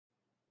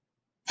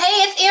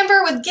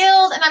Amber with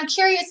Guild, and I'm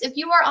curious if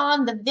you are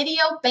on the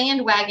video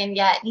bandwagon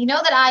yet. You know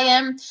that I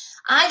am.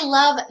 I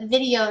love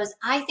videos.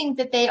 I think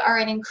that they are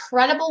an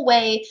incredible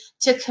way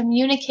to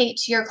communicate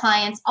to your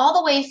clients, all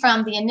the way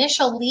from the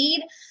initial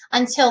lead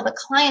until the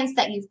clients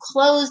that you've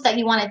closed, that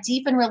you want to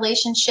deepen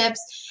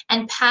relationships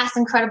and pass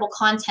incredible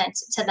content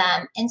to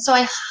them. And so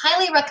I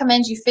highly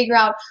recommend you figure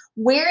out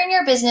where in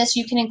your business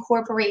you can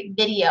incorporate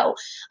video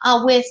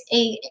with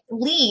a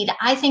lead.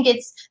 I think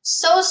it's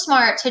so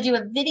smart to do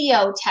a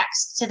video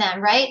text to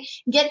them, right?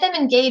 Get them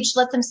engaged,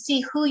 let them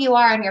see who you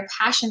are and your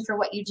passion for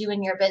what you do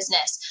in your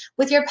business.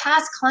 With your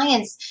past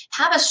clients,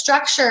 have a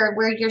structure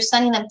where you're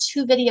sending them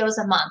 2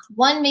 videos a month.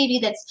 One maybe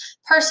that's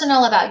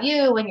personal about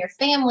you and your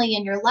family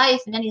and your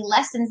life and any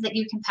lessons that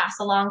you can pass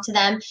along to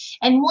them,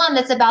 and one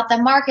that's about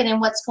the market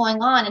and what's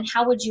going on and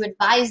how would you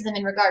advise them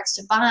in regards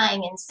to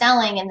buying and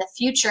selling and the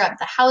future of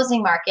the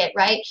housing market,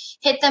 right?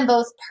 Hit them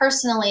both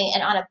personally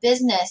and on a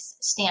business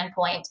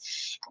standpoint.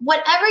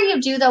 Whatever you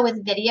do though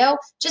with video,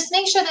 just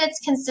make sure that it's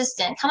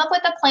consistent. Come up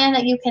with a plan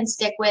that you can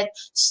stick with.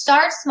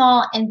 Start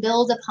small and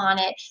build upon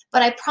it.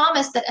 But I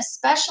promise that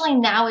especially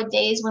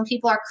nowadays when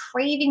people are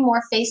craving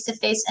more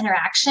face-to-face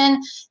interaction,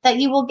 that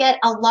you will get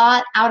a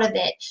lot out of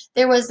it.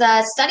 There was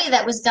a study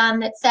that was done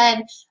that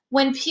said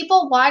when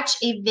people watch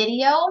a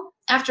video,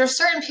 after a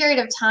certain period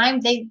of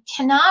time, they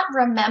cannot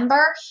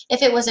remember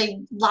if it was a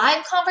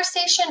live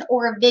conversation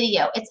or a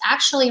video. It's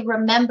actually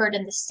remembered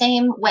in the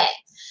same way.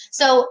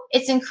 So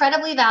it's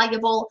incredibly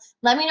valuable.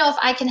 Let me know if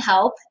I can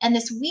help. And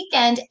this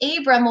weekend,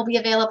 Abram will be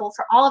available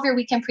for all of your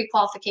weekend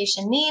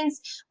pre-qualification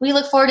needs. We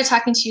look forward to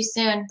talking to you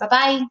soon.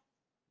 Bye-bye.